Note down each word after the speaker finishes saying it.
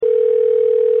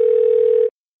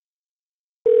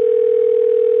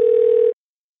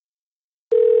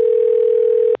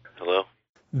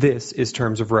This is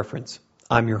Terms of Reference.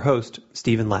 I'm your host,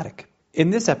 Stephen Laddick. In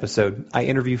this episode, I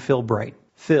interview Phil Bright.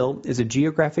 Phil is a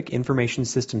Geographic Information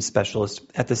Systems Specialist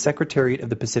at the Secretariat of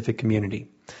the Pacific Community,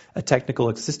 a technical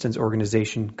assistance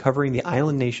organization covering the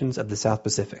island nations of the South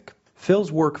Pacific.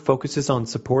 Phil's work focuses on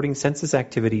supporting census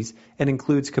activities and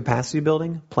includes capacity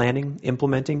building, planning,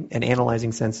 implementing, and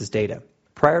analyzing census data.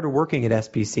 Prior to working at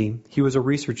SPC, he was a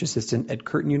research assistant at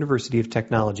Curtin University of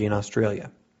Technology in Australia.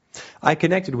 I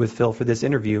connected with Phil for this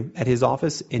interview at his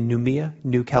office in Noumea,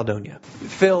 New Caledonia.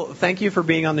 Phil, thank you for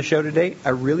being on the show today. I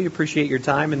really appreciate your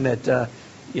time and that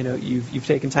you've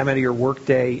taken time out of your work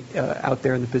day out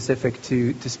there in the Pacific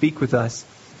to speak with us.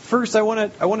 First, I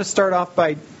want to start off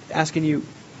by asking you,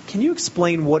 can you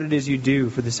explain what it is you do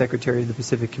for the Secretariat of the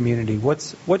Pacific Community?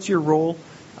 What's your role,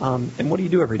 and what do you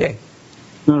do every day?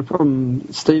 Not a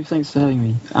problem, Steve. Thanks for having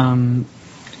me.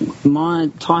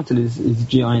 My title is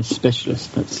GIS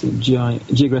Specialist. That's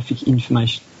Geographic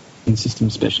Information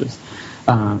Systems Specialist.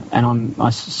 And I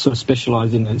sort of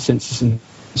specialise in the census and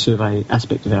survey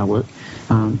aspect of our work.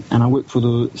 And I work for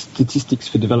the Statistics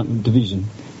for Development Division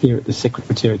here at the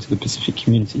Secretariat of the Pacific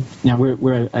Community. Now,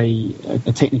 we're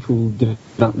a technical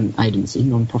development agency,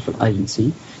 non-profit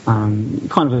agency,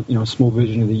 kind of a small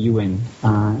version of the UN,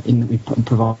 in that we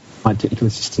provide technical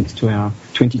assistance to our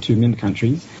 22 member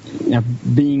countries. Now,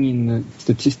 being in the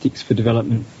Statistics for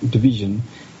Development Division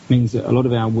means that a lot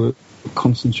of our work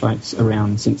concentrates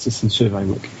around census and survey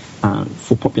work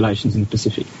for populations in the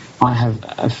Pacific. I have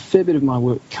a fair bit of my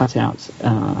work cut out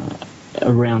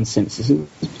around censuses,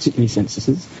 particularly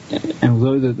censuses. And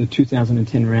although the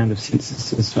 2010 round of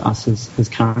censuses for us has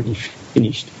currently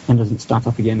finished and doesn't start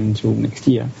up again until next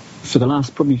year, for the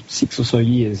last probably 6 or so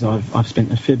years, I've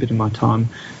spent a fair bit of my time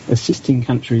assisting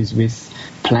countries with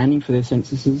planning for their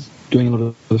censuses, doing a lot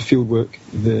of the field work,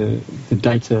 the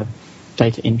data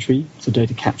entry, so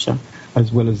data capture,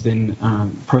 as well as then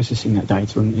processing that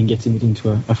data and getting it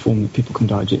into a form that people can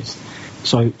digest.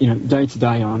 So, day to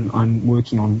day, I'm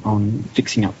working on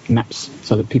fixing up maps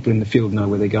so that people in the field know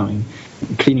where they're going,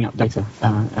 cleaning up data,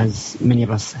 as many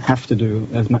of us have to do,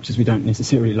 as much as we don't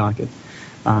necessarily like it.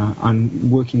 I'm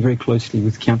working very closely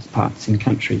with counterparts in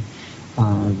country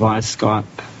via Skype,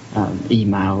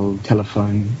 email,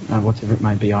 telephone, whatever it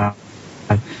may be. I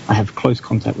have close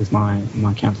contact with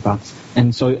my counterparts,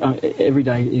 and so every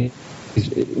day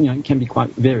it can be quite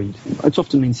varied. It's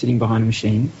often been sitting behind a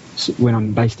machine when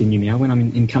I'm based in Noumea. When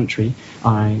I'm in country,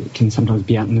 I can sometimes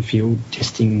be out in the field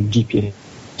testing GPS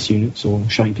units or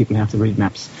showing people how to read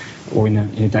maps, or in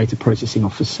a data processing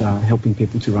office helping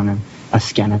people to run a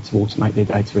scanner to automate their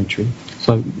data entry.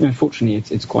 So fortunately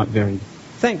it's quite varied.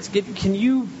 Thanks. Can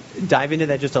you dive into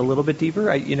that just a little bit deeper?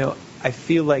 I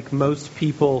feel like most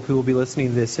people who will be listening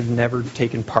to this have never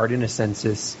taken part in a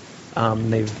census.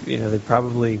 They've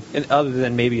probably, and other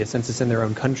than maybe a census in their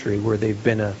own country where they've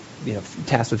been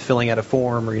tasked with filling out a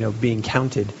form or being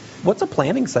counted. What's a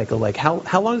planning cycle like?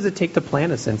 How long does it take to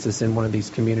plan a census in one of these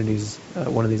communities,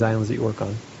 one of these islands that you work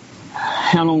on?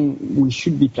 How long we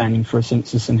should be planning for a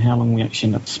census and how long we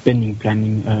actually end up spending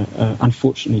planning,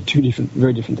 unfortunately,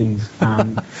 very different things.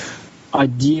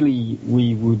 Ideally,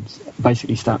 we would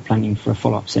basically start planning for a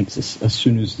follow-up census as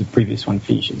soon as the previous one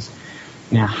finishes.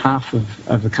 Now, half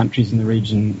of the countries in the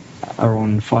region are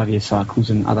on 5-year cycles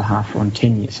and the other half are on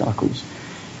 10-year cycles.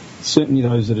 Certainly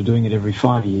those that are doing it every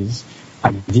 5 years,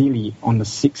 ideally on the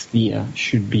 6th year,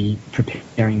 should be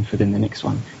preparing for then the next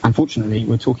one. Unfortunately,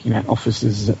 we're talking about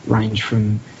offices that range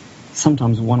from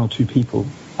sometimes 1 or 2 people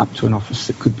up to an office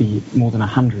that could be more than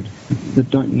 100 that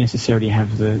don't necessarily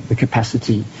have the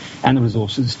capacity and the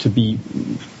resources to be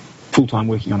full-time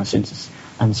working on a census.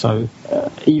 And so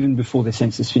even before the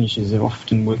census finishes, they're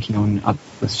often working on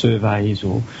other surveys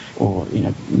or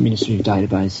ministry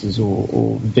databases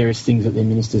or various things that their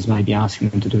ministers may be asking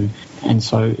them to do. And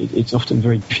so it's often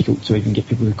very difficult to even get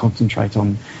people to concentrate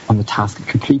on the task of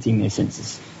completing their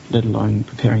census, let alone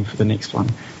preparing for the next one.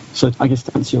 So I guess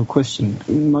to answer your question,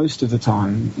 most of the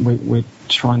time we're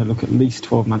trying to look at least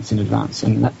 12 months in advance,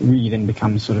 and that really then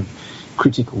becomes sort of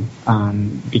critical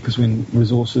because when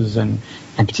resources and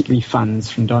particularly funds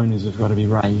from donors have got to be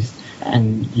raised,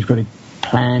 and you've got to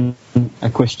plan a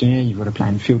questionnaire, you've got to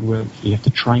plan field work, you have to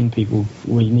train people,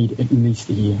 we need at least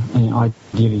a year, and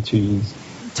ideally 2 years.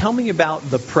 Tell me about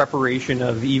the preparation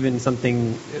of even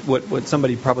something, what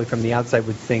somebody probably from the outside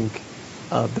would think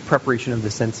of the preparation of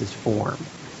the census form.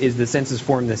 Is the census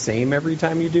form the same every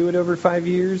time you do it over 5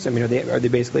 years? I mean, are they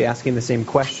basically asking the same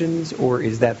questions, or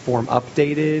is that form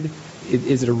updated?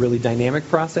 Is it a really dynamic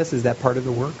process? Is that part of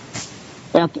the work?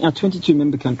 Our 22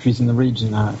 member countries in the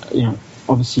region are,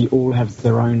 obviously all have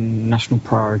their own national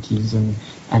priorities and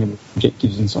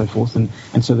objectives and so forth, and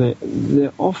so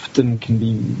there often can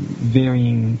be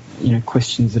varying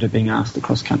questions that are being asked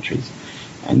across countries,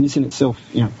 and this in itself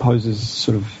poses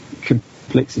sort of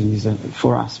complexities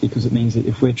for us, because it means that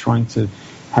if we're trying to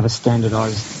have a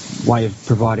standardised way of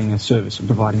providing a service or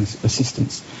providing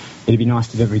assistance, it'd be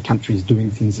nice if every country is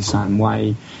doing things the same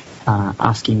way,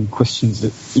 asking questions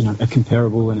that are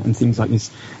comparable and things like this.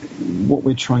 What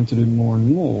we're trying to do more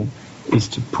and more is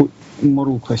to put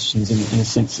model questions in a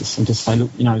census and to say,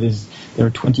 look, there are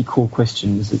 20 core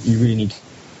questions that you really need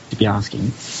to be asking,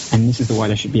 and this is the way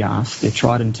they should be asked. They're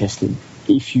tried and tested.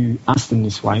 If you ask them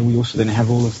this way, we also then have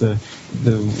all of the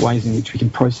ways in which we can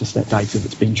process that data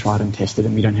that's been tried and tested,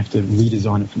 and we don't have to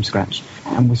redesign it from scratch.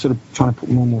 And we're sort of trying to put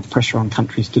more and more pressure on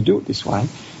countries to do it this way,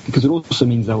 because it also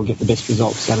means they will get the best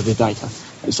results out of their data.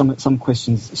 Some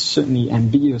questions, certainly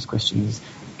ambiguous questions,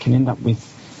 can end up with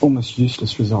almost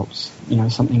useless results.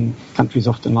 Something countries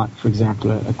often like, for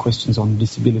example, are questions on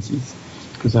disabilities,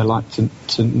 because they like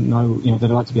to know, they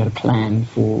like to be able to plan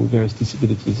for various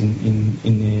disabilities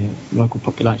in their local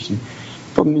population.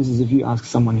 The problem is if you ask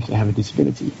someone if they have a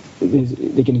disability,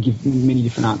 they're going to give many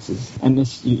different answers,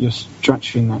 unless you're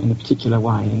structuring that in a particular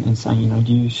way and saying,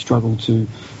 do you struggle to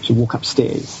walk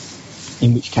upstairs?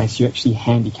 In which case you're actually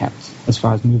handicapped as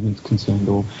far as movement is concerned,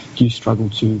 or do you struggle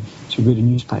to read a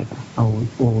newspaper,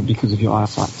 or because of your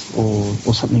eyesight,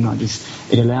 or something like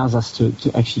this. It allows us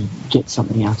to actually get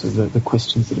something out of the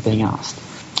questions that are being asked.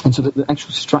 And so the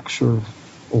actual structure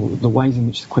or the ways in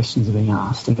which the questions are being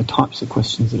asked and the types of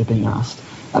questions that are being asked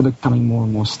are becoming more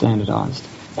and more standardised.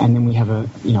 And then we have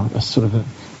a sort of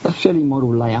a fairly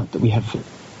model layout that we have for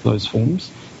those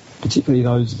forms, particularly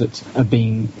those that are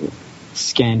being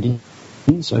scanned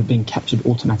in, so being captured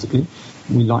automatically.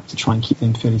 We like to try and keep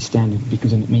them fairly standard,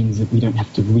 because then it means that we don't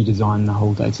have to redesign the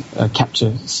whole data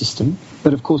capture system.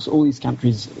 But of course, all these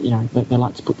countries, they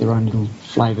like to put their own little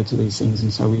flavour to these things,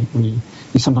 and so we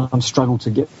sometimes struggle to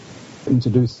get them to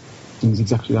do things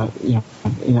exactly like,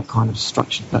 in that kind of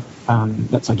structure. But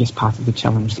that's, I guess, part of the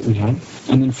challenge that we have.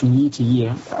 And then from year to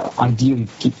year, ideally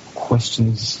keep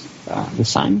questions the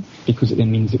same, because it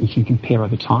then means that we can compare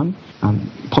over time,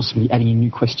 possibly adding in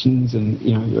new questions. And,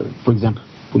 for example,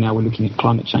 now we're looking at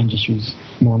climate change issues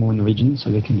more and more in the region, so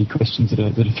there can be questions that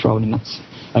are thrown in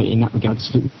that regard,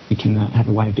 so that we can have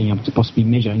a way of being able to possibly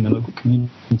measure in the local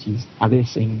communities, are they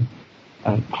seeing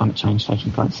climate change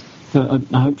taking place? So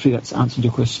hopefully that's answered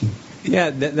your question. Yeah,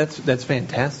 that's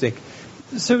fantastic.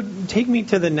 So take me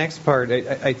to the next part.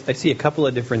 I see a couple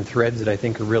of different threads that I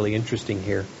think are really interesting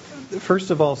here.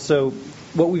 First of all, so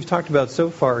what we've talked about so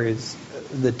far is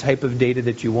the type of data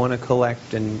that you want to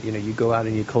collect, and you go out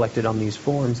and you collect it on these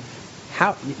forms.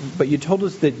 But you told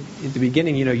us that at the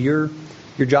beginning, your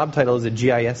job title is a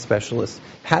GIS specialist.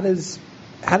 How does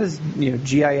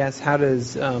GIS, how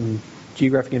does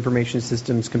geographic information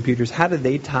systems, computers, how do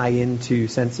they tie into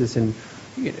census and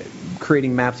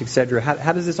creating maps, etc.?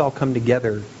 How does this all come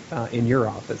together in your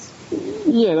office?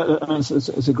 Yeah,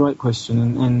 it's a great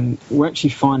question, and we're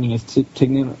actually finding as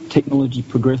technology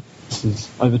progresses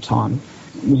over time,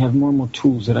 we have more and more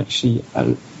tools that actually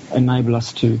enable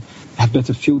us to have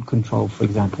better field control, for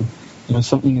example.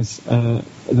 Something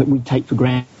that we take for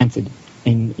granted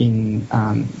in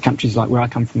countries like where I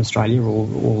come from, Australia,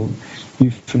 or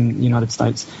you from the United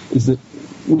States, is that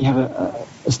we have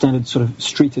a standard sort of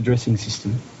street addressing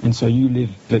system. And so you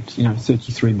live at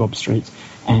 33 Bob Street,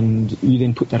 and you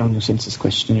then put that on your census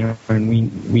questionnaire, and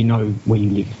we know where you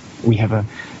live. We have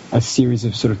a series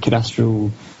of sort of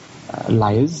cadastral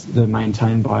layers that are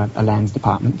maintained by a lands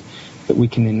department that we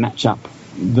can then match up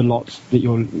the lot that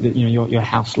your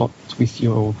house lot with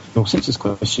your census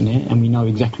questionnaire, and we know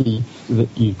exactly that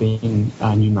you've been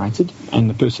enumerated, and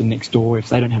the person next door, if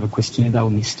they don't have a questionnaire,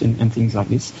 they'll list and things like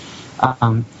this.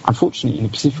 Unfortunately, in the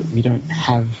Pacific, we don't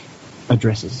have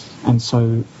addresses, and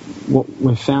so what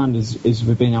we've found is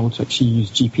we've been able to actually use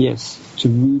GPS to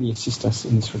really assist us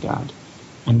in this regard.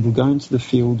 And we'll go into the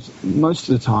field most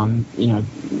of the time,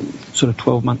 sort of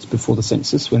 12 months before the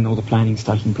census, when all the planning is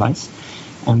taking place,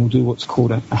 and we'll do what's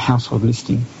called a household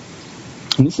listing.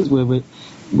 And this is where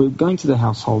we're going to the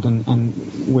household and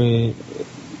we're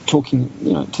talking,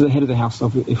 to the head of the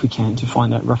household, if we can, to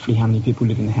find out roughly how many people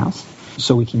live in the house,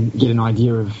 so we can get an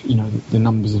idea of, the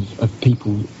numbers of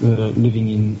people that are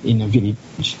living in a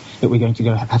village that we're going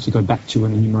to have to go back to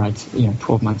and enumerate,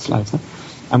 12 months later.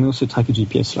 And we also take a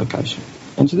GPS location.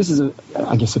 And so this is, a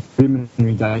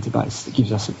preliminary database that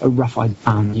gives us a rough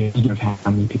idea of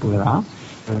how many people there are,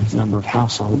 the number of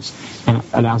households, and it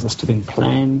allows us to then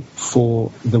plan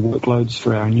for the workloads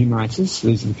for our enumerators. So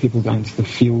these are the people going to the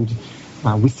field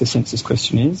with the census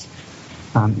questionnaires,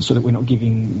 so that we're not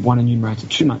giving one enumerator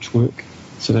too much work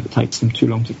so that it takes them too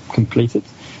long to complete it,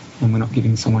 and we're not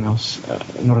giving someone else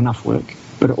not enough work.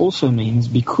 But it also means,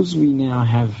 because we now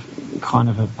have kind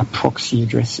of a proxy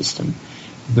address system,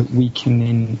 that we can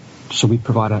then, so we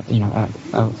provide a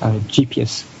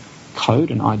GPS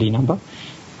code, an ID number,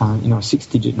 a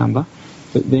 6-digit number,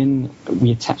 that then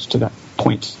we attach to that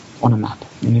point on a map.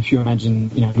 And if you imagine,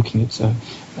 looking at a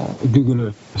Google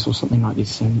Earth or something like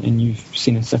this, and you've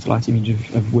seen a satellite image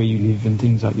of where you live and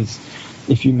things like this,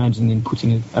 if you imagine then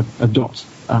putting a dot,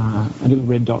 a little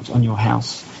red dot on your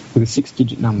house with a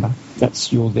 6-digit number,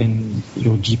 that's your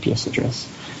GPS address.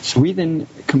 So we then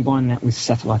combine that with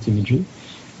satellite imagery,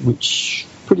 which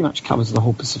pretty much covers the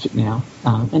whole Pacific now,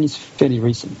 and is fairly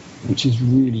recent, which has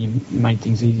really made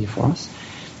things easier for us.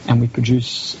 And we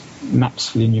produce maps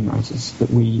for the enumerators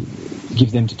that we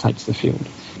give them to take to the field.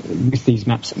 With these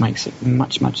maps, it makes it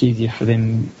much, much easier for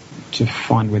them to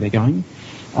find where they're going.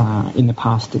 In the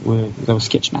past, they were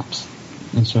sketch maps,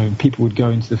 and so people would go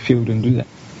into the field and do that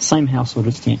same household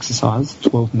listing exercise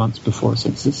 12 months before a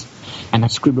census, and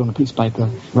they'd scribble on a piece of paper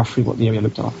roughly what the area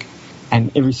looked like.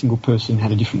 And every single person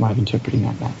had a different way of interpreting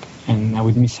that map, and they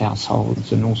would miss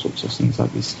households and all sorts of things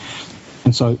like this.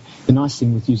 And so the nice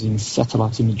thing with using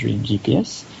satellite imagery and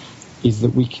GPS is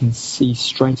that we can see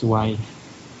straight away,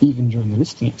 even during the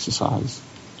listing exercise,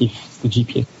 if the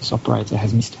GPS operator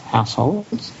has missed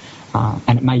households.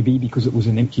 And it may be because it was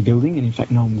an empty building and in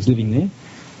fact no one was living there,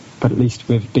 but at least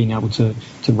we've been able to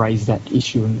raise that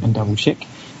issue and double check.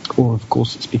 Or of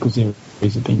course it's because their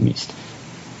areas have been missed.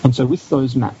 And so with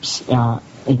those maps, our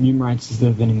enumerators that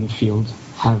are then in the field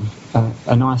have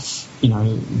a nice,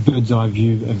 bird's eye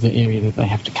view of the area that they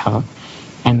have to cover,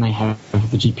 and they have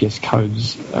the GPS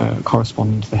codes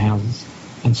corresponding to the houses.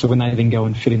 And so when they then go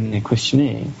and fill in their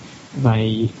questionnaire,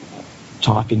 they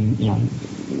type in,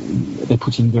 they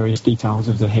put in various details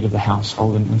of the head of the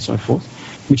household and so forth,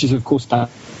 which is of course data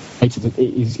that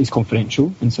is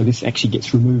confidential, and so this actually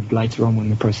gets removed later on when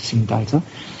we're processing the data.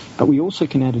 But we also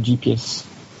can add a GPS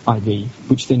ID,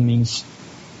 which then means,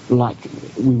 like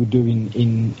we would do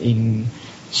in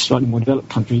slightly more developed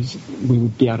countries, we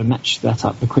would be able to match that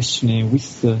up, the questionnaire,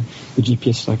 with the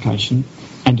GPS location,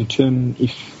 and determine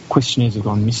if questionnaires have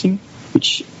gone missing,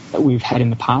 which we've had in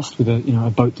the past with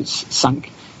a boat that's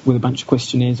sunk with a bunch of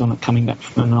questionnaires on it coming back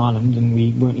from an island, and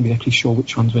we weren't exactly sure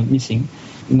which ones went missing.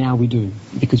 Now we do,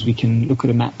 because we can look at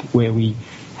a map where we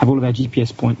have all of our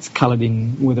GPS points coloured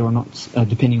in, whether or not,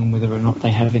 depending on whether or not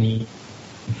they have any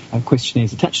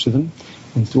questionnaires attached to them.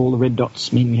 And so all the red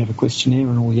dots mean we have a questionnaire,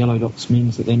 and all the yellow dots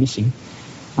means that they're missing.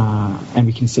 And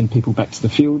we can send people back to the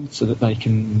field so that they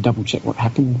can double check what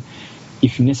happened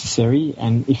if necessary,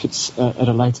 and if it's at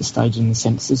a later stage in the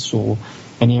census or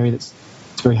an area that's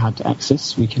very hard to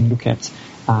access, we can look at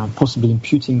possibly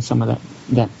imputing some of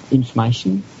that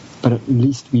information, but at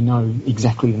least we know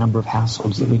exactly the number of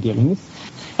households that we're dealing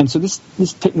with. And so this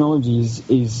technology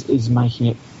is making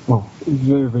it,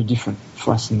 very, very different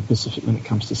for us in the Pacific when it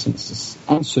comes to census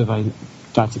and survey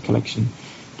data collection,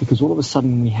 because all of a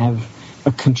sudden we have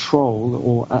a control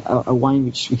or a way in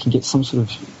which we can get some sort of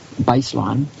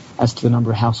baseline as to the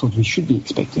number of households we should be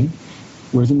expecting,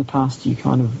 whereas in the past you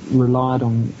kind of relied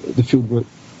on the field work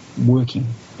working.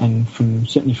 And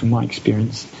certainly from my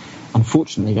experience,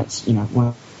 unfortunately, that's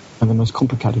one of the most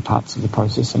complicated parts of the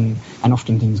process, and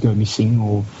often things go missing,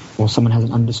 or someone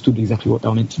hasn't understood exactly what they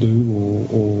were meant to do,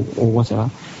 or whatever,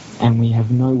 and we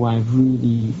have no way of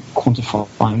really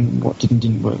quantifying what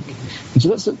didn't work. And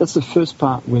so that's the first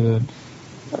part where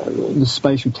the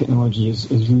spatial technology is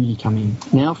really coming.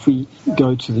 Now if we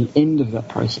go to the end of that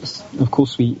process, of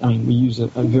course we use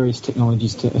various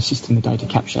technologies to assist in the data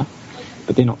capture,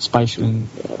 but they're not spatial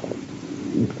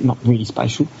and not really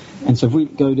spatial. And so if we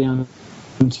go down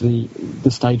into the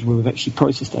stage where we've actually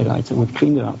processed our data, we've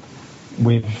cleaned it up,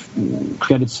 we've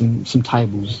created some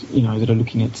tables, that are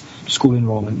looking at school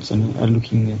enrolments and are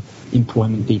looking at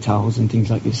employment details and things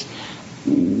like this.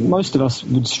 Most of us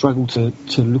would struggle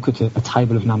to look at a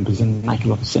table of numbers and make a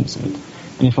lot of sense of it.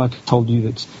 And if I told you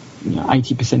that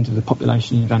 80% of the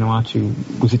population in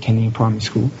Vanuatu was attending a primary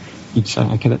school, you'd say,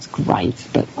 okay, that's great,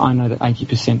 but I know that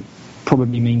 80%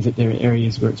 probably means that there are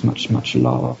areas where it's much, much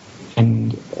lower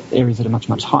and areas that are much,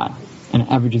 much higher, and it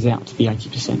averages out to be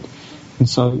 80%. And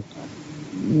so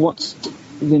what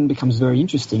then becomes very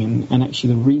interesting, and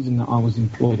actually the reason that I was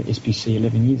employed at SPC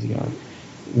 11 years ago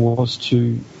was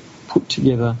to put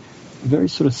together a very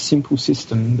sort of simple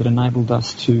system that enabled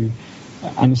us to,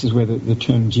 and this is where the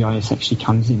term GIS actually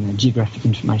comes in, a geographic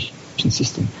information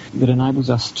system, that enables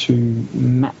us to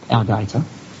map our data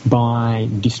by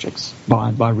districts,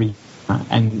 by region.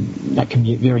 and that can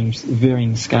be at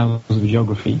varying scales of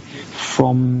geography,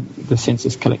 from the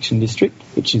census collection district,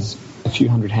 which is a few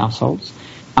hundred households,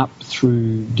 up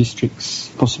through districts,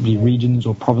 possibly regions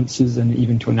or provinces, and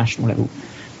even to a national level.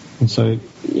 And so,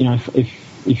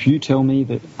 if you tell me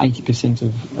that 80%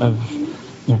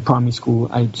 of primary school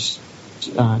aged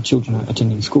children are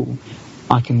attending school,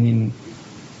 I can then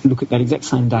look at that exact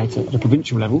same data at a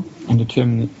provincial level and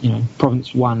determine that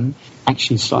province 1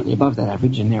 actually is slightly above that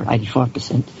average, and they're at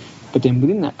 85%. But then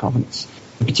within that province,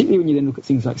 particularly when you then look at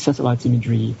things like satellite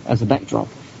imagery as a backdrop,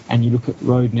 and you look at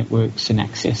road networks and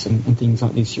access and things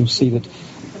like this, you'll see that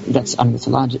that's a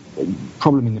large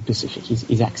problem in the Pacific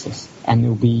is access. And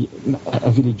there'll be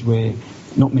a village where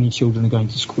not many children are going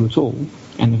to school at all,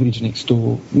 and the village next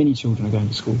door, many children are going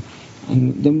to school.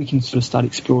 And then we can sort of start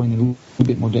exploring in a little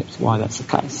bit more depth why that's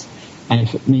the case. And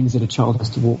if it means that a child has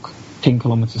to walk 10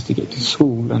 kilometres to get to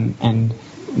school, and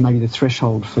maybe the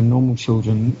threshold for normal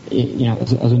children,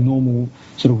 as a normal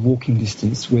sort of walking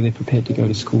distance where they're prepared to go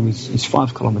to school is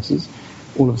 5 kilometres,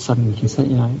 all of a sudden we can say,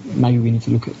 maybe we need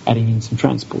to look at adding in some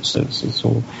transport services,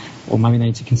 or maybe they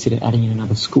need to consider adding in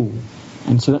another school.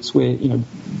 And so that's where,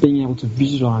 being able to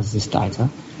visualise this data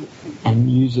and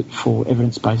use it for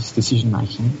evidence-based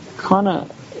decision-making kind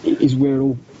of is where it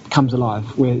all comes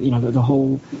alive, where, the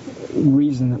whole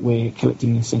reason that we're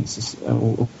collecting a census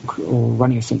or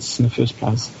running a census in the first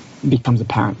place becomes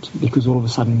apparent, because all of a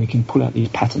sudden we can pull out these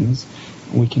patterns,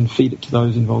 we can feed it to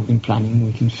those involved in planning,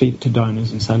 we can feed it to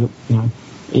donors and say, look,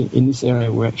 in this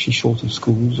area we're actually short of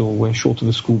schools, or we're short of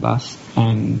a school bus,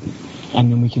 and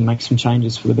then we can make some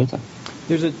changes for the better.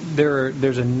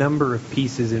 There's a number of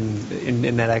pieces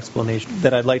in that explanation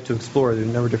that I'd like to explore. There's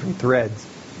a number of different threads,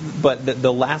 but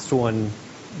the last one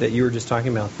that you were just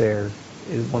talking about there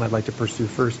is one I'd like to pursue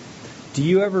first. Do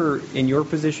you ever, in your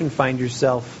position, find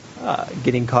yourself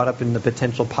getting caught up in the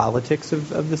potential politics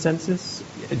of the census?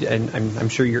 And I'm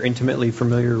sure you're intimately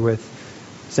familiar with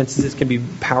censuses can be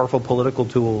powerful political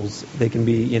tools. They can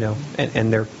be,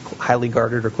 and they're highly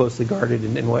guarded or closely guarded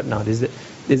and whatnot.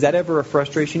 Is that ever a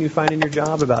frustration you find in your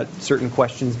job about certain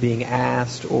questions being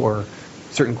asked or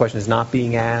certain questions not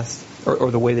being asked,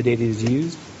 or the way the data is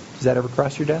used? Does that ever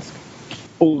cross your desk?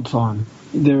 All the time.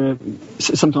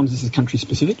 Sometimes this is country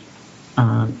specific.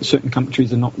 Certain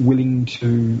countries are not willing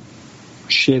to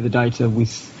share the data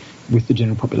with the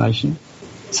general population.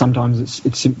 Sometimes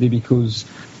it's simply because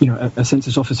a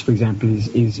census office, for example,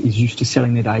 is used to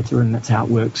selling their data, and that's how it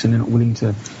works, and they're not willing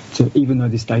to even though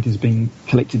this data is being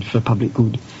collected for public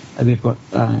good, they've got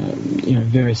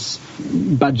various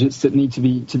budgets that need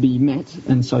to be met,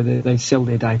 and so they sell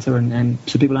their data, and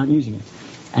so people aren't using it.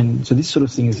 And so this sort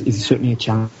of thing is certainly a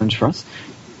challenge for us.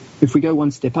 If we go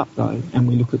one step up, though, and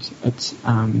we look at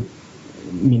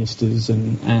ministers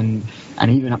and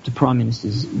even up to prime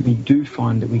ministers, we do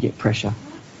find that we get pressure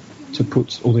to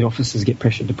put, or the officers get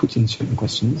pressure to put in certain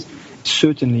questions,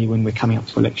 certainly when we're coming up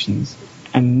to elections.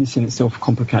 And this in itself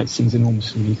complicates things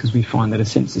enormously, because we find that a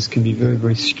census can be very,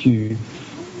 very skewed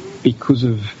because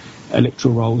of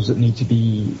electoral rolls that need to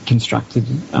be constructed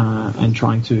and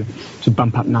trying to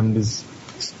bump up numbers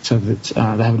so that they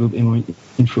have a little bit more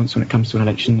influence when it comes to an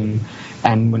election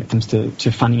and when it comes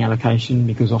to funding allocation,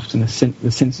 because often the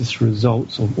census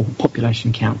results or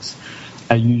population counts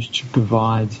are used to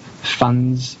provide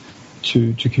funds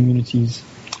to communities,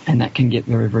 and that can get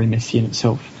very, very messy in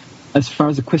itself. As far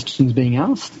as the questions being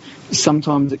asked,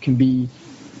 sometimes it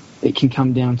can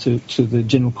come down to the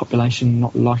general population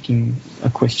not liking a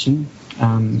question.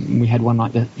 We had one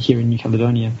like that here in New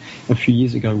Caledonia a few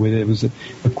years ago, where there was a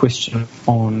question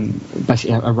on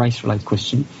basically a race-related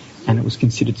question, and it was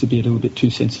considered to be a little bit too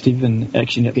sensitive, and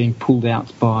actually ended up getting pulled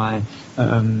out by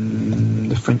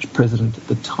the French president at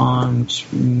the time,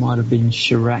 which might have been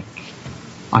Chirac,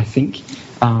 I think,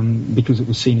 because it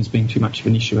was seen as being too much of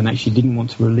an issue, and actually didn't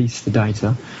want to release the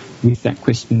data with that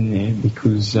question there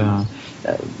because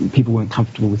people weren't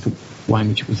comfortable with the way in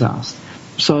which it was asked.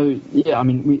 So, yeah, I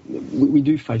mean, we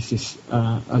do face this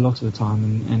a lot of the time,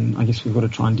 and I guess we've got to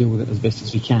try and deal with it as best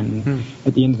as we can. And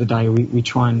at the end of the day, we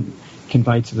try and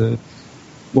convey to the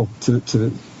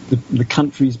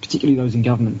countries, particularly those in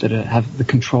government that have the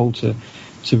control to,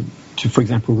 for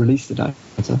example, release the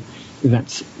data,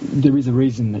 that there is a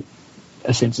reason that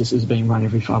a census is being run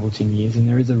every 5 or 10 years, and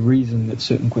there is a reason that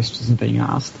certain questions are being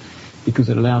asked, because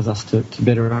it allows us to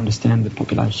better understand the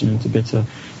population and to better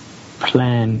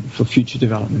plan for future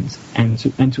development, and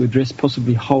to address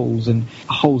possibly holes in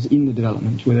the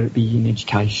development, whether it be in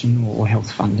education or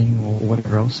health funding or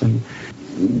whatever else. And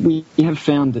we have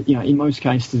found that in most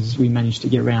cases we manage to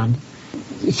get around.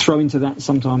 Throw into that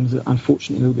sometimes,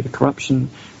 unfortunately, a little bit of corruption,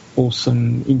 or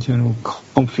some internal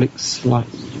conflicts like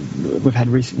we've had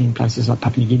recently in places like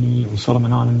Papua New Guinea or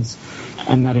Solomon Islands,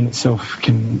 and that in itself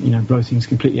can, blow things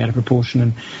completely out of proportion.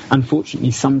 And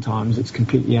unfortunately, sometimes it's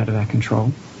completely out of our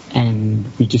control, and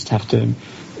we just have to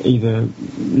either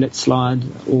let slide,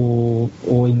 or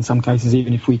in some cases,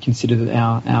 even if we consider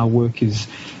that our work is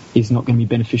not going to be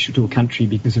beneficial to a country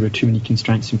because there are too many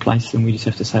constraints in place, then we just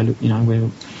have to say, look,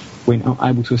 we're not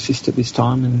able to assist at this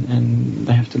time, and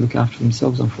they have to look after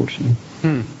themselves, unfortunately.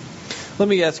 Let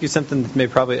me ask you something that may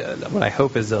probably, what I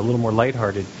hope is a little more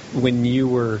lighthearted. When you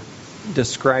were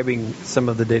describing some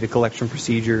of the data collection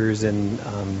procedures, and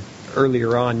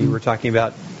earlier on you were talking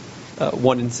about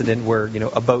one incident where,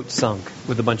 a boat sunk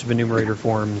with a bunch of enumerator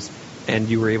forms, and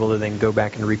you were able to then go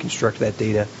back and reconstruct that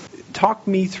data. Talk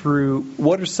me through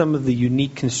what are some of the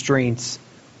unique constraints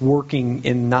working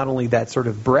in not only that sort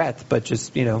of breadth, but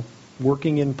just,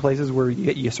 working in places where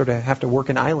you sort of have to work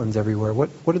in islands everywhere. What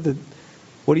are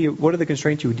the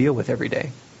constraints you deal with every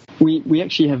day? We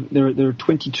actually have, there are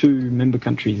 22 member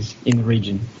countries in the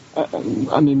region.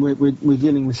 We're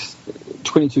dealing with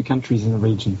 22 countries in the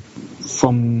region,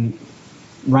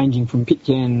 ranging from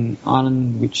Pitcairn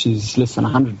Island, which is less than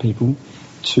 100 people,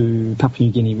 to Papua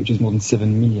New Guinea, which is more than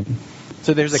 7 million.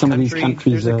 So there's a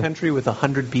country with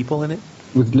 100 people in it?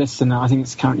 With less than, I think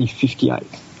it's currently 58.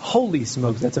 Holy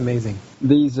smokes, that's amazing.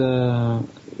 These are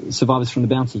survivors from the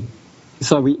bounty.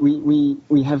 So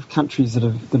we have countries that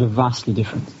are vastly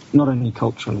different, not only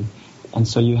culturally. And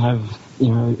so you have,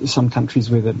 some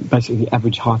countries where basically the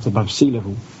average height above sea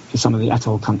level for some of the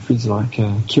atoll countries like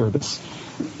Kiribati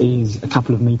is a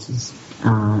couple of metres.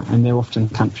 And they're often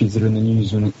countries that are in the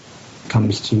news when it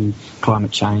comes to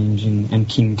climate change and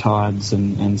king tides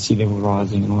and sea level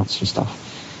rising and all that sort of stuff.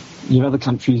 You have other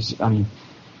countries,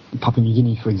 Papua New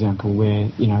Guinea, for example,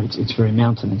 where, it's very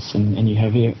mountainous and you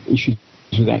have issues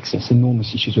with access,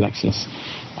 enormous issues with access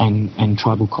and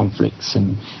tribal conflicts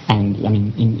and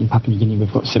in Papua New Guinea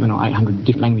we've got 700 or 800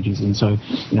 different languages, and so,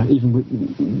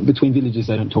 even between villages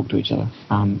they don't talk to each other.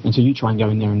 And so you try and go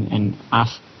in there and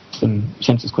ask them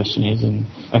census questionnaires and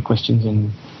questions,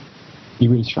 and you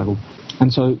really struggle.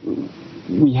 And so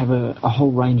we have a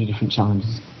whole range of different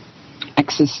challenges.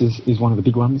 Access is one of the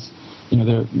big ones.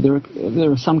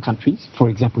 There are some countries, for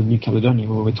example New Caledonia,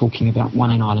 where we're talking about one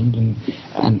island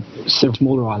and several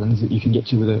smaller islands that you can get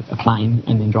to with a plane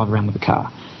and then drive around with a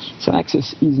car. So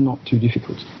access is not too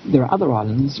difficult. There are other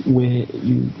islands where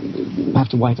you have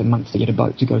to wait a month to get a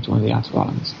boat to go to one of the outer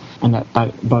islands. And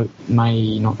that boat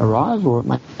may not arrive, or it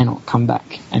may not come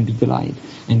back and be delayed.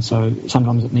 And so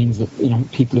sometimes it means that,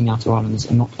 people in the outer islands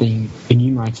are not being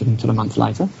enumerated until a month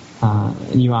later.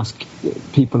 And you ask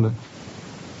people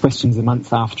questions a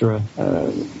month after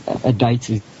a date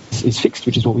is fixed,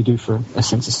 which is what we do for a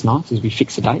census night, is we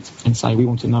fix a date and say we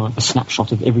want to know a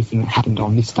snapshot of everything that happened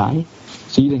on this day.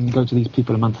 So you then go to these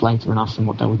people a month later and ask them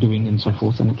what they were doing and so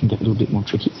forth, and it can get a little bit more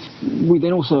tricky. We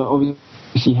then also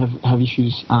obviously have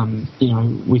issues,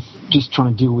 with just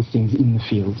trying to deal with things in the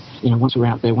field. Once we're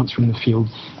out there, once we're in the field,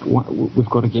 we've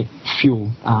got to get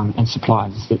fuel and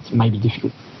supplies that may be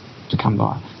difficult to come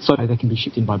by. So they can be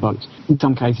shipped in by boat. In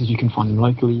some cases you can find them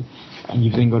locally, and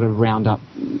you've then got to round up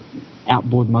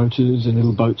outboard motors and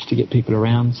little boats to get people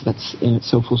around, so that's in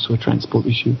itself also a transport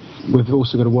issue. We've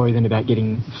also got to worry then about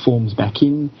getting forms back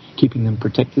in, keeping them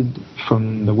protected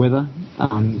from the weather.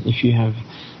 If you have,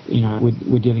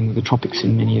 we're dealing with the tropics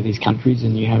in many of these countries,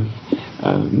 and you have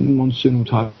monsoonal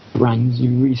type rains, you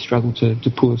really struggle to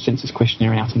pull a census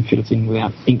questionnaire out and fill it in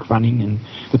without ink running and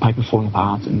the paper falling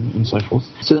apart and so forth.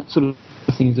 So that sort of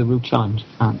thing is a real challenge.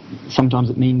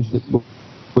 Sometimes it means that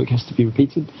work has to be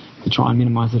repeated to try and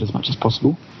minimise it as much as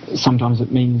possible. Sometimes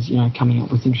it means, coming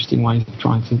up with interesting ways of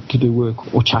trying to do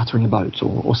work, or chartering a boat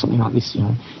or something like this.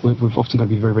 We've often got to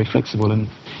be very, very flexible, and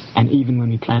even when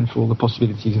we plan for all the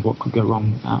possibilities of what could go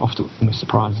wrong, often we're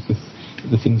surprised with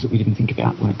the things that we didn't think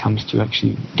about when it comes to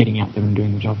actually getting out there and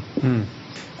doing the job.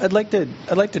 I'd like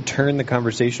to turn the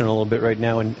conversation a little bit right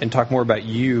now and talk more about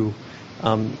you,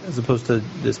 as opposed to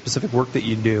the specific work that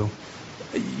you do.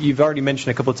 You've already mentioned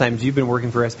a couple of times you've been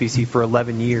working for SPC for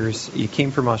 11 years. You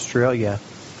came from Australia.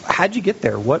 How'd you get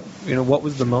there? What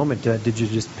was the moment? Did you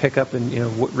just pick up and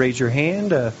raise your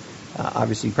hand?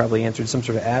 Obviously, you probably answered some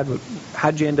sort of ad. But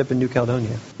how'd you end up in New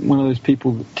Caledonia? One of those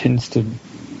people that tends to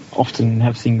often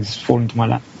have things fall into my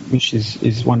lap, which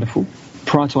is wonderful.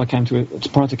 Prior to coming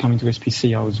to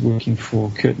SPC, I was working for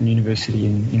Curtin University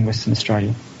in Western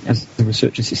Australia as a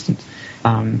research assistant,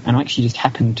 and I actually just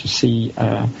happened to see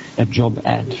a job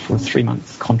ad for a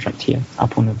 3-month contract here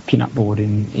up on a pin-up board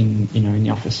in the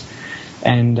office,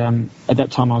 And at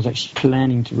that time I was actually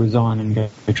planning to resign and go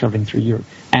travelling through Europe.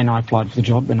 And I applied for the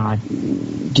job, and I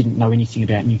didn't know anything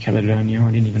about New Caledonia.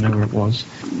 I didn't even know where it was.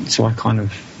 So I kind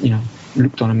of,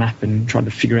 looked on a map and tried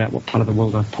to figure out what part of the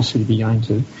world I'd possibly be going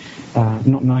to,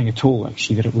 not knowing at all,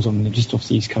 actually, that it was just off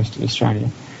the east coast of Australia.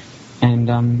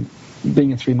 And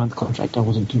being a 3-month contract, I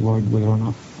wasn't too worried whether or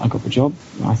not I got the job.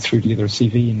 I threw together a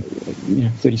CV in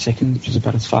 30 seconds, which is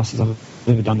about as fast as I've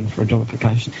ever done for a job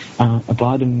application.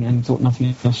 Applied and thought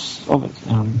nothing else of it.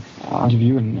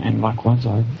 Interview and likewise,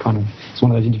 it's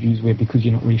one of those interviews where, because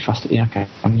you're not really fussed at the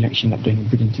outcome, you actually end up doing a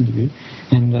brilliant interview.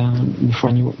 And before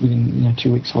I knew it, within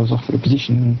 2 weeks I was offered a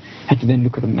position, and had to then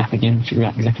look at the map again and figure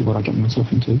out exactly what I got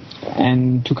myself into.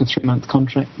 And took a 3-month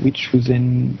contract, which was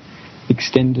then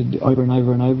extended over and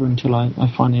over and over until I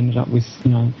finally ended up with,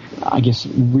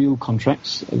 real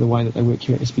contracts, the way that they work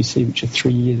here at SBC, which are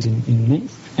 3 years in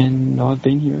length. And I've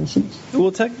been here ever since.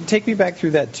 Well, take me back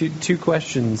through that. Two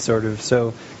questions, sort of.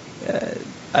 So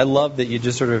I love that you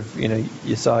just sort of,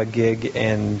 you saw a gig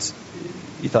and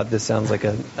you thought this sounds like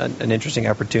an interesting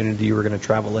opportunity. You were going to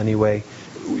travel anyway.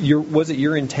 Was it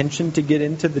your intention to get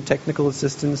into the technical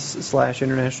assistance /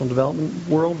 international development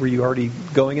world? Were you already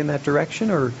going in that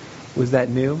direction, or was that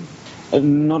new?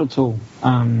 Not at all.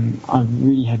 I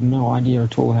really had no idea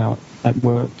at all how that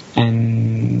worked.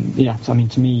 And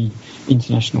to me,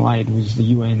 international aid was the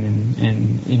UN,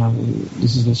 and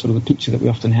this is the sort of the picture that we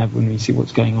often have when we see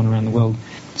what's going on around the world.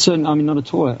 So, not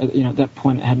at all. At that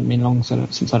point, it hadn't been long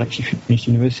since I'd actually finished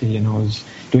university, and I was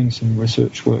doing some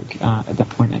research work at that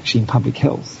point, actually in public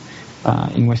health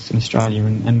in Western Australia,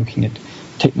 and looking at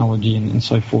technology and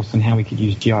so forth, and how we could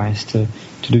use GIS to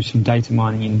do some data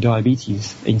mining in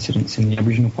diabetes incidents in the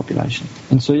Aboriginal population.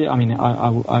 And so,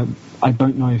 I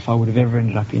don't know if I would have ever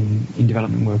ended up in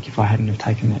development work if I hadn't have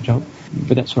taken that job.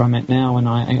 But that's where I'm at now, and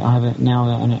I have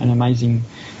an amazing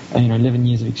 11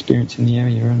 years of experience in the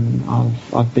area, and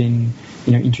I've been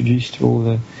introduced to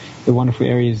all the wonderful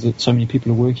areas that so many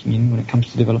people are working in when it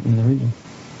comes to development in the region.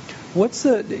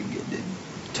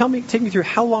 Take me through,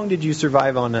 how long did you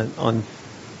survive on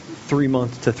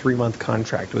 3-month to 3-month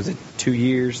contract? Was it 2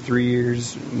 years, 3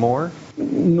 years, more?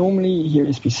 Normally here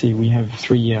at SBC we have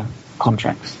 3-year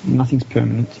contracts. Nothing's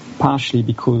permanent, partially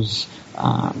because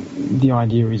the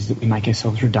idea is that we make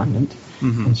ourselves redundant.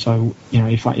 Mm-hmm. And so,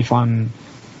 if I'm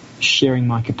sharing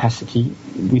my capacity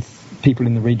with people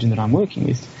in the region that I'm working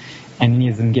with, and any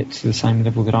of them get to the same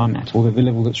level that I'm at, or the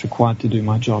level that's required to do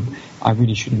my job, I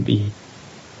really shouldn't be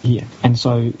here. And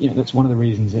so, that's one of the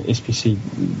reasons that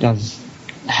SPC does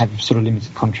have sort of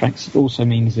limited contracts. It also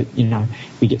means that,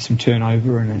 we get some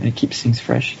turnover, and it keeps things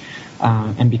fresh.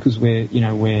 And because we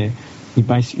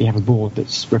basically have a board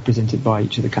that's represented by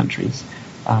each of the countries,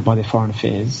 by their foreign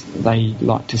affairs, they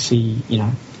like to see,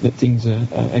 that things are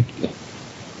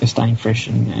staying fresh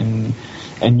and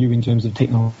new in terms of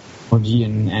technology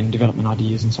and development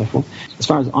ideas and so forth. As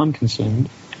far as I'm concerned,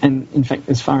 and in fact,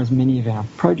 as far as many of our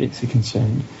projects are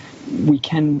concerned, we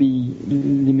can be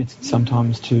limited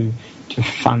sometimes to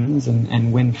funds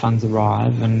and when funds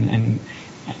arrive and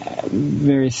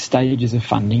various stages of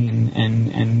funding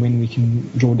and when we can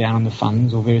draw down on the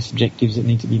funds, or various objectives that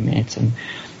need to be met, and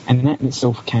that in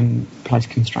itself can place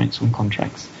constraints on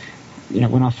contracts.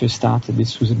 When I first started,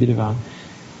 this was a bit of a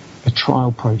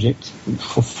trial project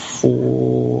for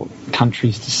 4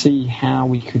 countries to see how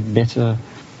we could better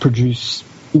produce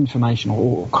information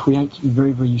or create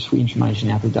very, very useful information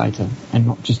out of data, and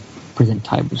not just present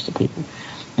tables to people.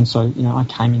 And so, I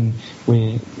came in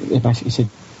where they basically said,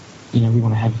 we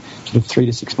want to have sort of 3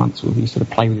 to 6 months where we sort of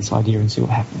play with this idea and see what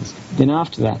happens. Then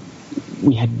after that,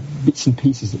 we had bits and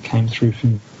pieces that came through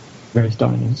from various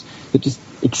donors that just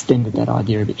extended that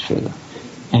idea a bit further.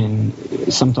 And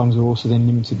sometimes we're also then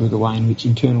limited by the way in which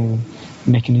internal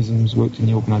mechanisms worked in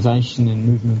the organisation and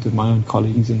movement of my own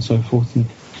colleagues and so forth. And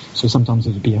so sometimes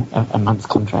it would be a month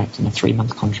contract and a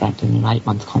 3-month contract and an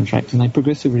 8-month contract, and they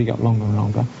progressively got longer and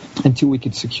longer until we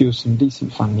could secure some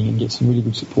decent funding and get some really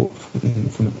good support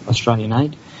from Australian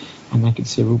aid, and they could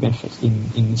see a real benefit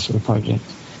in this sort of project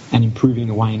and improving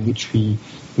the way in which we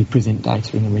present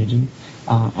data in the region.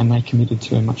 And they committed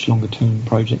to a much longer term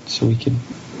project, so we could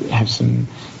have some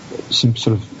sort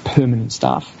of permanent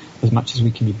staff, as much as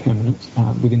we can be permanent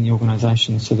within the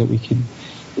organisation, so that we could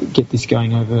get this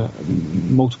going over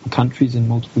multiple countries and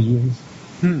multiple years.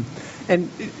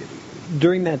 And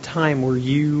during that time, were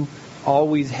you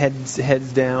always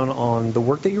heads down on the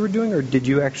work that you were doing, or did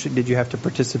you have to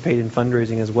participate in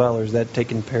fundraising as well, or is that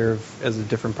taken care of as a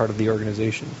different part of the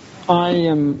organisation?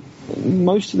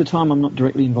 Most of the time I'm not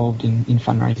directly involved in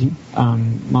fundraising.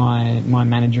 My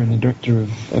manager and the director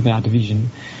of our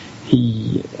division,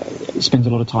 he spends a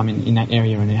lot of time in that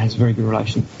area and has very good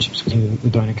relationships with the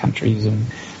donor countries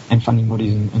and funding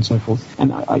bodies and so forth.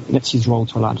 And that's his role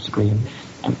to a large degree.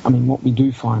 And I mean, what we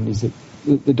do find is that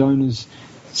the donors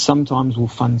sometimes will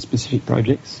fund specific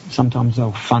projects. Sometimes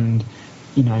they'll fund,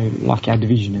 like our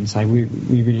division and say, we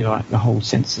really like the whole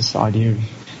census idea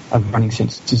of running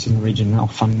censuses in the region. They'll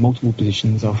fund multiple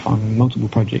positions, they'll fund multiple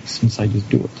projects and say, just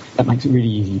do it. That makes it really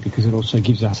easy because it also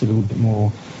gives us a little bit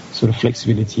more sort of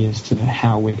flexibility as to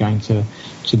how we're going to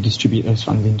distribute those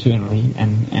funds internally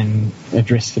and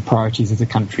address the priorities of the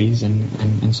countries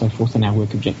and so forth and our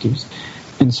work objectives.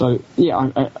 And so,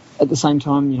 at the same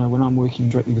time, when I'm working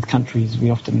directly with countries, we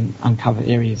often uncover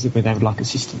areas where they would like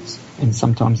assistance. And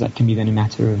sometimes that can be then a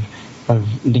matter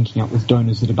of linking up with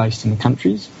donors that are based in the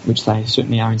countries, which they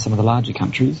certainly are in some of the larger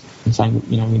countries, and saying,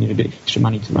 we need a bit of extra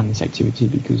money to run this activity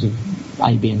because of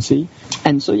A, B, and C.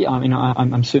 And so,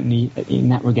 I'm certainly, in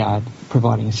that regard,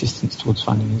 providing assistance towards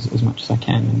funding as much as I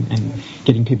can and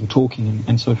getting people talking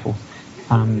and so forth.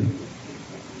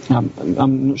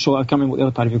 I'm not sure. I can't remember what the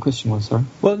other part of your question was. Sorry.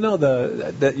 Well, no,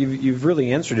 that you've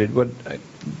really answered it.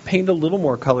 Paint a little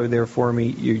more color there for me.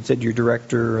 You said your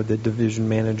director or the division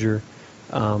manager,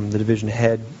 the division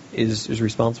head is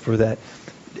responsible for that.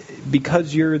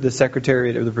 Because you're the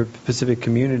Secretariat of the Pacific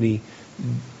Community,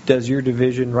 does your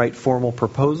division write formal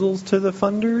proposals to the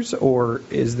funders, or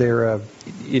is there a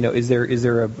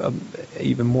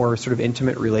even more sort of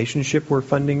intimate relationship for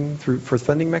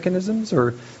funding mechanisms,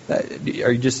 or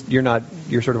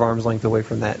you're sort of arm's length away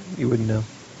from that? You wouldn't know.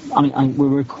 We're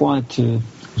required to.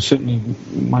 Certainly,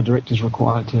 my director's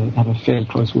required to have a fairly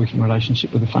close working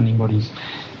relationship with the funding bodies.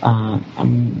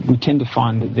 And we tend to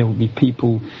find that there will be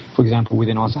people, for example,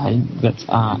 within AusAid that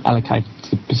are allocated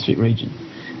to the Pacific region.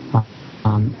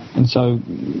 And so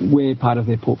we're part of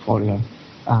their portfolio.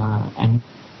 And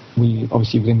we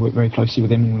obviously then work very closely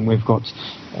with them when we've got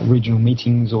regional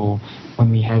meetings or when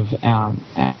we have our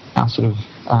sort of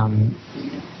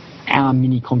our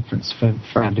mini conference for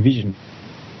our division,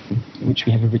 which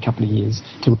we have every couple of years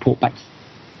to report back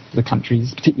to the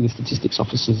countries, particularly the statistics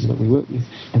officers that we work with,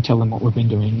 and tell them what we've been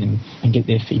doing and get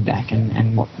their feedback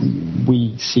and what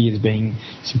we see as being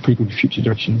some pretty good future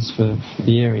directions for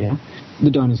the area. The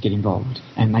donors get involved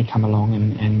and they come along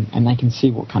and they can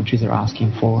see what countries are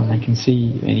asking for and they can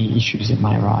see any issues that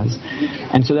may arise.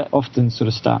 And so that often sort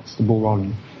of starts the ball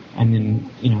rolling. And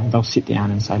then, they'll sit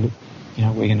down and say, look,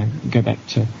 we're going to go back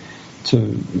to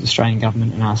the Australian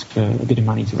government and ask for a bit of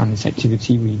money to run this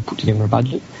activity. We put together a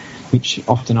budget, which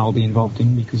often I'll be involved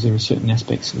in because there are certain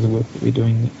aspects of the work that we're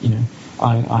doing that,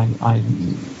 I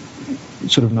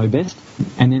sort of know best.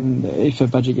 And then if a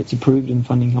budget gets approved and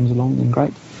funding comes along, then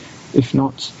great. If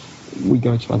not, we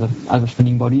go to other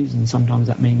funding bodies, and sometimes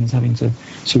that means having to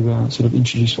sort of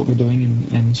introduce what we're doing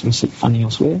and sort of seek funding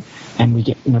elsewhere. And we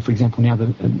get, for example, now the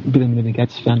Bill and Melinda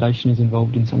Gates Foundation is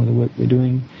involved in some of the work we're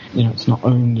doing. It's not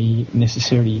only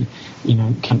necessarily,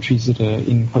 countries that are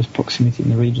in close proximity in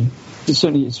the region. It's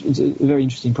a very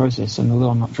interesting process, and although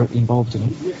I'm not directly involved in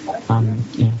it,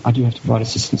 I do have to provide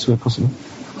assistance where possible.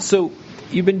 So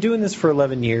you've been doing this for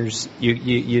 11 years.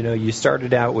 You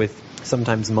started out with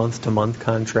sometimes month-to-month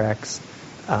contracts,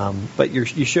 but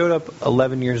you showed up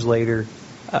 11 years later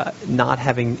not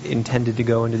having intended to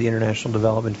go into the international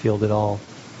development field at all.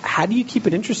 How do you keep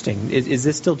it interesting? Is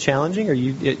this still challenging?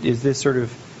 Is this sort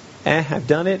of, I've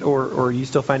done it, or are you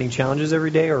still finding challenges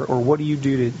every day, or what do you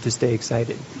do to stay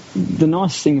excited? The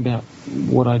nice thing about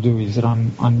what I do is that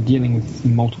I'm dealing with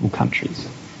multiple countries.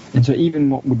 And so even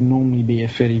what would normally be a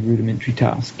fairly rudimentary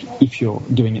task, if you're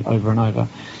doing it over and over,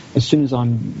 as soon as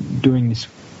I'm doing this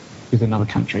with another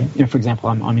country, for example,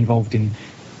 I'm involved in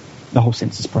the whole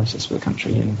census process for the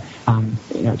country, and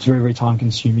it's very, very time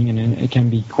consuming, and it can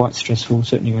be quite stressful,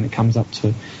 certainly when it comes up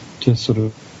to sort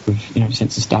of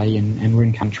census day and we're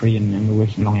in country and we're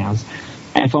working long hours.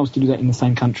 And if I was to do that in the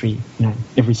same country,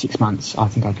 every 6 months, I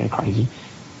think I'd go crazy.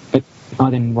 But I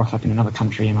then rock up in another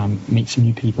country and I meet some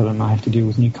new people and I have to deal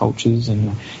with new cultures and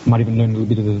I might even learn a little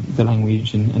bit of the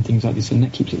language and things like this, and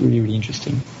that keeps it really, really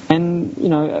interesting. And,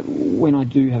 when I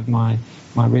do have my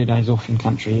rare days off in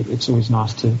country, it's always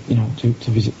nice to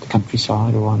visit the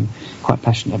countryside, or I'm quite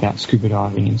passionate about scuba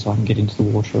diving, and so I can get into the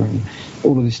water, and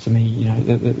all of this to me,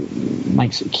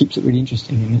 that keeps it really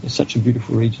interesting, and it's such a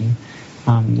beautiful region.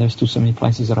 There's still so many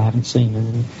places that I haven't seen,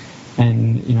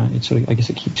 and it's sort of, I guess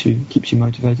it keeps you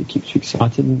motivated, keeps you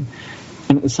excited, and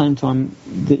at the same time,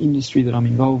 the industry that I'm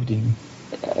involved in,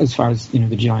 as far as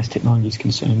the GIS technology is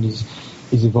concerned, is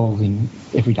evolving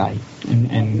every day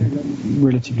and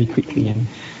relatively quickly. And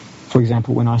For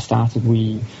example, when I started,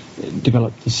 we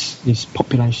developed this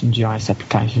population GIS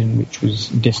application, which was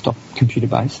desktop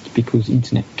computer-based because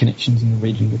internet connections in the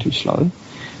region were too slow.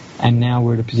 And now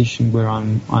we're at a position where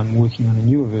I'm working on a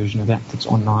newer version of that that's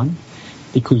online,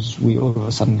 because we all of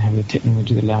a sudden have the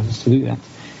technology that allows us to do that,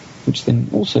 which then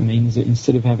also means that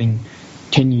instead of having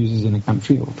 10 users in a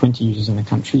country or 20 users in a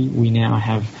country, we now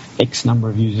have X number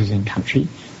of users in country,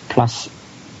 plus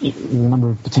the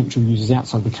number of potential users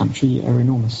outside the country are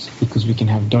enormous, because we can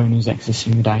have donors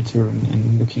accessing the data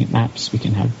and looking at maps. We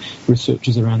can have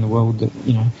researchers around the world that,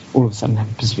 all of a sudden have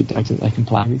specific data that they can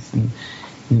play with, and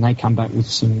they come back with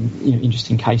some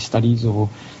interesting case studies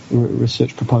or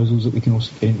research proposals that we can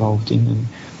also get involved in. And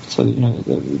so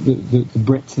the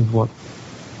breadth of what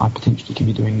I potentially can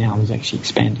be doing now is actually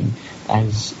expanding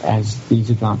as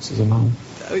these advances are made.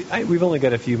 We've only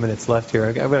got a few minutes left here.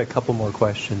 I've got a couple more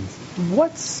questions.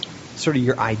 What's sort of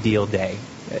your ideal day,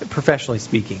 professionally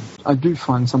speaking? I do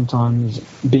find sometimes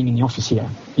being in the office here,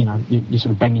 you're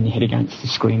sort of banging your head against the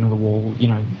screen or the wall,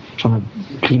 trying to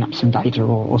clean up some data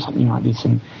or something like this,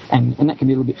 and that can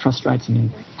be a little bit frustrating.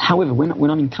 And however,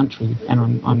 when I'm in country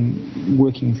and I'm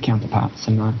working with counterparts,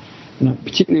 and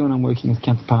particularly when I'm working with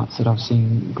counterparts that I've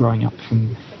seen growing up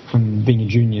from being a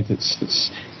junior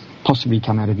that's possibly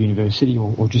come out of university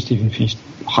or just even finished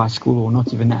high school or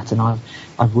not even that, and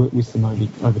I've worked with them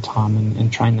over time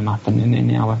and trained them up, and they're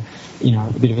now a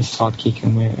bit of a sidekick,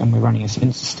 and we're running a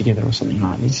census together or something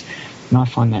like this, and I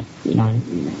find that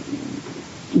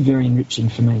very enriching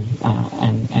for me,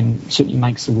 and certainly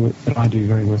makes the work that I do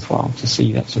very worthwhile to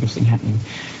see that sort of thing happening.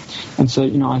 And so,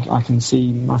 I can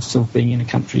see myself being in a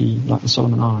country like the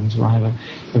Solomon Islands, where I have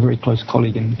a very close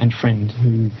colleague and friend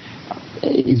who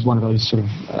is one of those sort of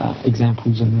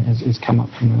examples, and has come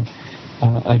up from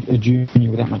a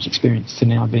junior without much experience to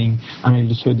now being, I only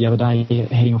just heard the other day,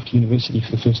 heading off to university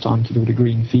for the first time to do a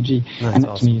degree in Fiji. That's and that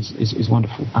awesome. to me is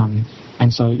wonderful.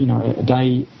 And so, a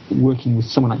day working with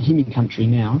someone like him in country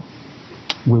now,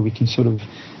 where we can sort of,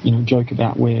 joke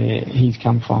about where he's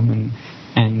come from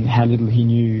and how little he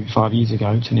knew 5 years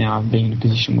ago, to now being in a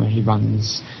position where he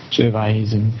runs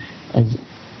surveys and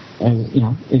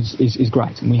is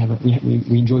great, and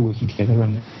we enjoy working together,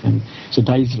 and so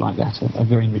days like that are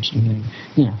very enriching,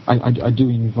 and I do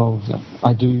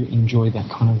enjoy that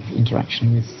kind of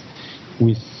interaction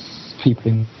with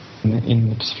people in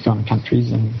the Pacific Island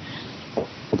countries, and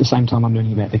at the same time I'm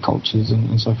learning about their cultures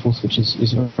and so forth, which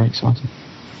is very exciting.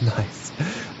 Nice.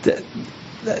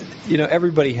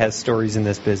 Everybody has stories in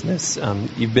this business.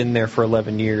 You've been there for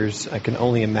 11 years. I can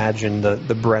only imagine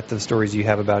the breadth of stories you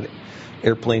have about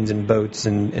airplanes and boats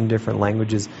and different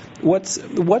languages. What's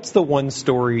the one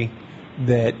story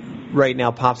that right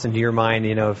now pops into your mind?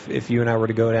 If you and I were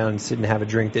to go down and sit and have a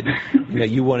drink, that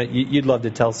you'd love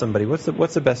to tell somebody. What's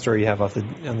the best story you have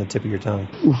on the tip of your tongue?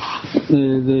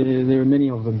 There are many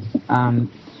of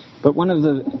them, but one of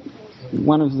the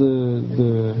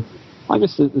I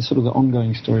guess the sort of the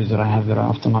ongoing stories that I have that I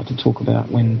often like to talk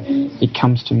about when it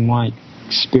comes to my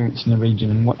experience in the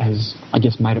region and what has, I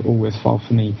guess, made it all worthwhile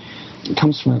for me. It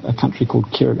comes from a country called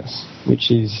Kiribati,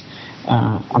 which is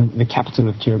the capital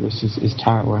of Kiribati is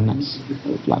Tarawa, and that's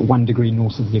like 1 degree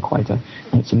north of the equator,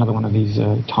 and it's another one of these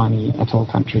tiny atoll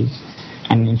countries.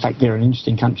 And in fact, they're an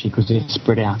interesting country because they're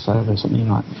spread out over something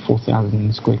like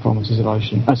 4,000 square kilometres of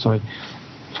ocean.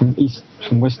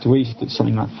 From west to east, it's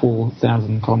something like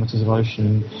 4,000 kilometres of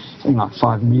ocean, something like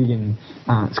 5 million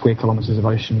square kilometres of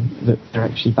ocean that they're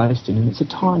actually based in. And it's a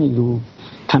tiny little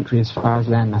country as far as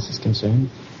landmass is concerned.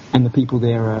 And the people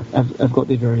there have got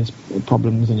their various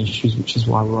problems and issues, which is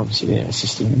why we're obviously there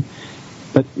assisting them.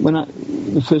 But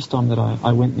the first time that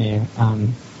I went there,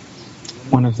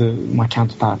 one of my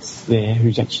counterparts there,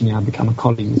 who's actually now become a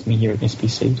colleague with me here at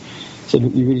SBC, said,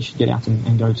 look, you really should get out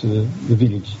and go to the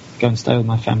village, go and stay with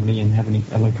my family and have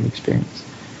a local experience.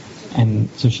 And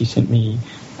so she sent me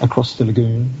across the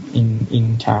lagoon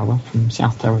in Tarawa, from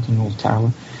South Tarawa to North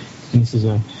Tarawa. And this is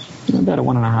about a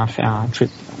 1.5 hour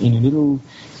trip in a little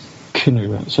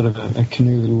canoe, sort of a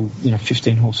canoe, little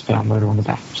 15 horsepower motor on the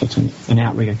back, so it's an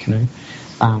outrigger canoe,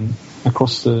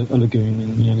 across the lagoon,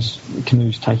 and this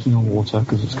canoe's taking on water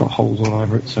because it's got holes all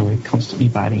over it, so we're constantly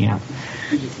baiting out.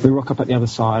 We rock up at the other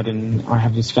side, and I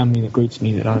have this family that greets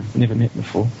me that I've never met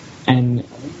before, and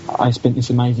I spent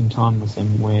this amazing time with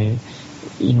them where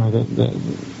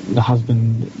the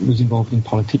husband was involved in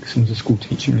politics and was a school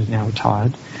teacher and is now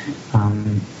retired,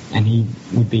 and he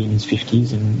would be in his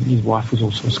 50s, and his wife was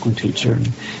also a school teacher,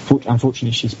 and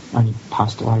unfortunately she's only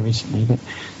passed away recently, but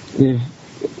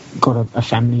got a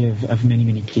family of many,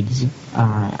 many kids,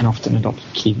 and often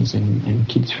adopted kids and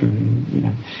kids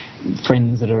from,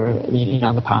 friends that are in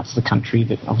other parts of the country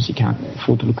that obviously can't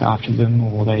afford to look after them,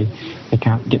 or they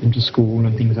can't get them to school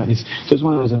and things like this. So it's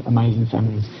one of those amazing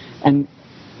families. And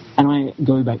I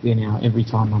go back there now every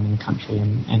time I'm in the country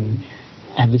and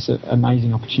have this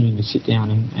amazing opportunity to sit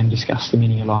down and discuss the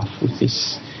meaning of life with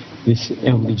this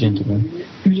elderly gentleman,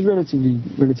 who's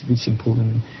relatively simple,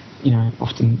 and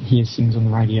often hears things on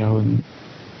the radio and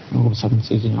all of a sudden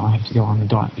says, I have to go on a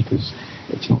diet because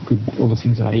it's not good, all the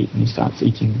things that I eat, and he starts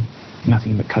eating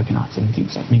nothing but coconuts and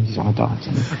thinks that means he's on a diet.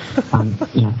 And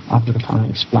I've got to kind of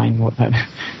explain what that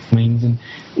means, and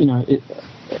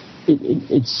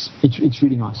it's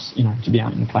really nice, to be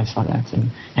out in a place like that,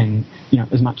 and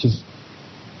as much as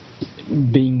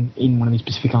being in one of these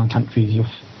Pacific Island countries, you're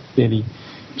fairly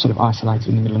sort of isolated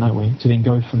in the middle of nowhere, to then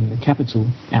go from the capital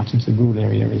out into the rural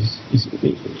area is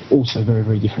also very,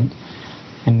 very different,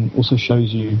 and also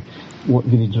shows you what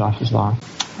village life is like.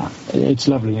 It's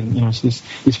lovely, and so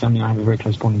this family I have a very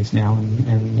close bond with now,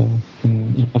 and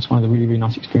that's one of the really, really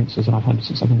nice experiences that I've had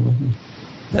since I've been working.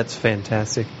 That's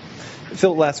fantastic.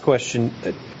 Phil, last question.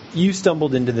 You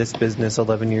stumbled into this business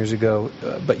 11 years ago,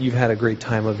 but you've had a great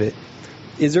time of it.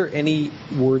 Is there any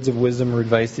words of wisdom or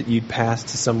advice that you'd pass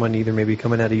to someone either maybe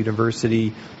coming out of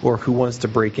university or who wants to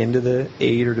break into the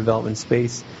aid or development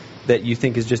space that you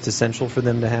think is just essential for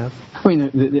them to have? I mean,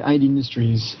 the aid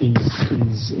industry is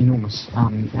enormous,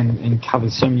 and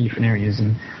covers so many different areas,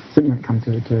 and certainly when it comes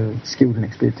to skills and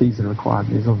expertise that are required,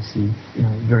 there's obviously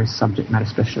various subject matter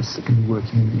specialists that can be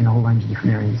working in a whole range of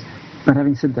different areas. But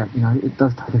having said that, it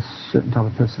does take a certain type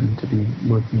of person to be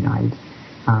working in aid,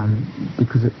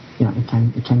 because it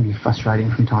can be frustrating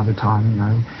from time to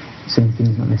time, seeing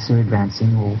things not necessarily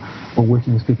advancing, or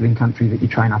working with people in country that you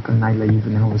train up and they leave,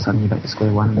 and then all of a sudden you're back to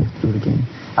square one and you have to do it again.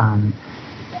 And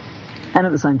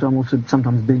at the same time also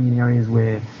sometimes being in areas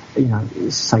where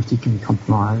safety can be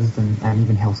compromised, and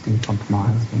even health can be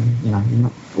compromised, and you're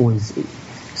not always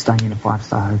staying in a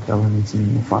 5-star hotel and eating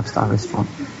in a 5-star restaurant.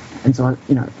 And so,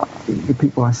 the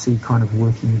people I see kind of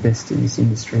working best in this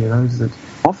industry are those that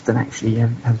often actually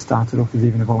have started off as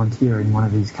even a volunteer in one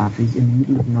of these countries in the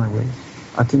middle of nowhere.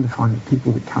 I tend to find that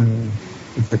people that come in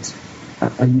that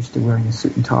are used to wearing a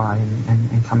suit and tie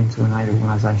and come into an aid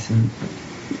organisation,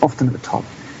 often at the top,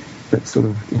 that sort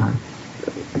of,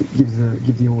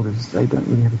 give the orders. They don't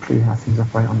really have a clue how things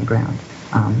operate on the ground.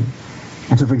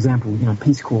 And so, for example,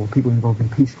 Peace Corps, people involved in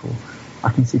Peace Corps,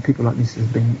 I can see people like this as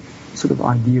being sort of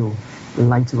ideal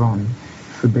later on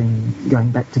for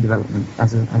going back to development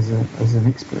as an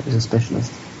expert, as a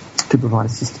specialist, to provide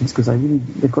assistance, because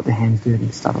they've got their hands dirty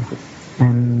to start off with.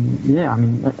 And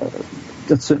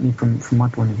that's certainly from my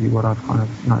point of view what I've kind of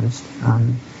noticed,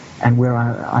 and where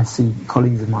I see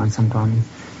colleagues of mine sometimes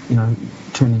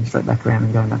turning straight back around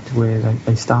and going back to where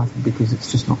they started because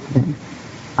it's just not for them.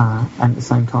 And at the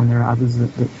same time, there are others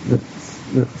that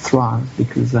thrive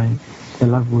because they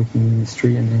love working in the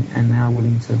industry, and they are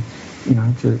willing to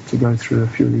go through a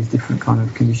few of these different kind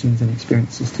of conditions and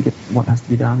experiences to get what has to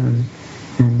be done,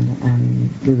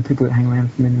 and they're the people that hang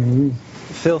around for many, many years.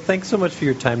 Phil, thanks so much for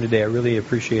your time today. I really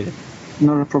appreciate it.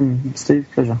 Not a problem, Steve.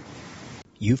 Pleasure.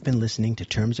 You've been listening to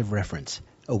Terms of Reference,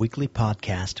 a weekly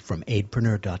podcast from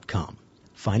aidpreneur.com.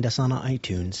 Find us on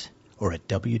iTunes or at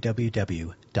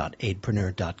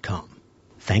www.aidpreneur.com.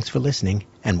 Thanks for listening,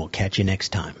 and we'll catch you next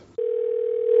time.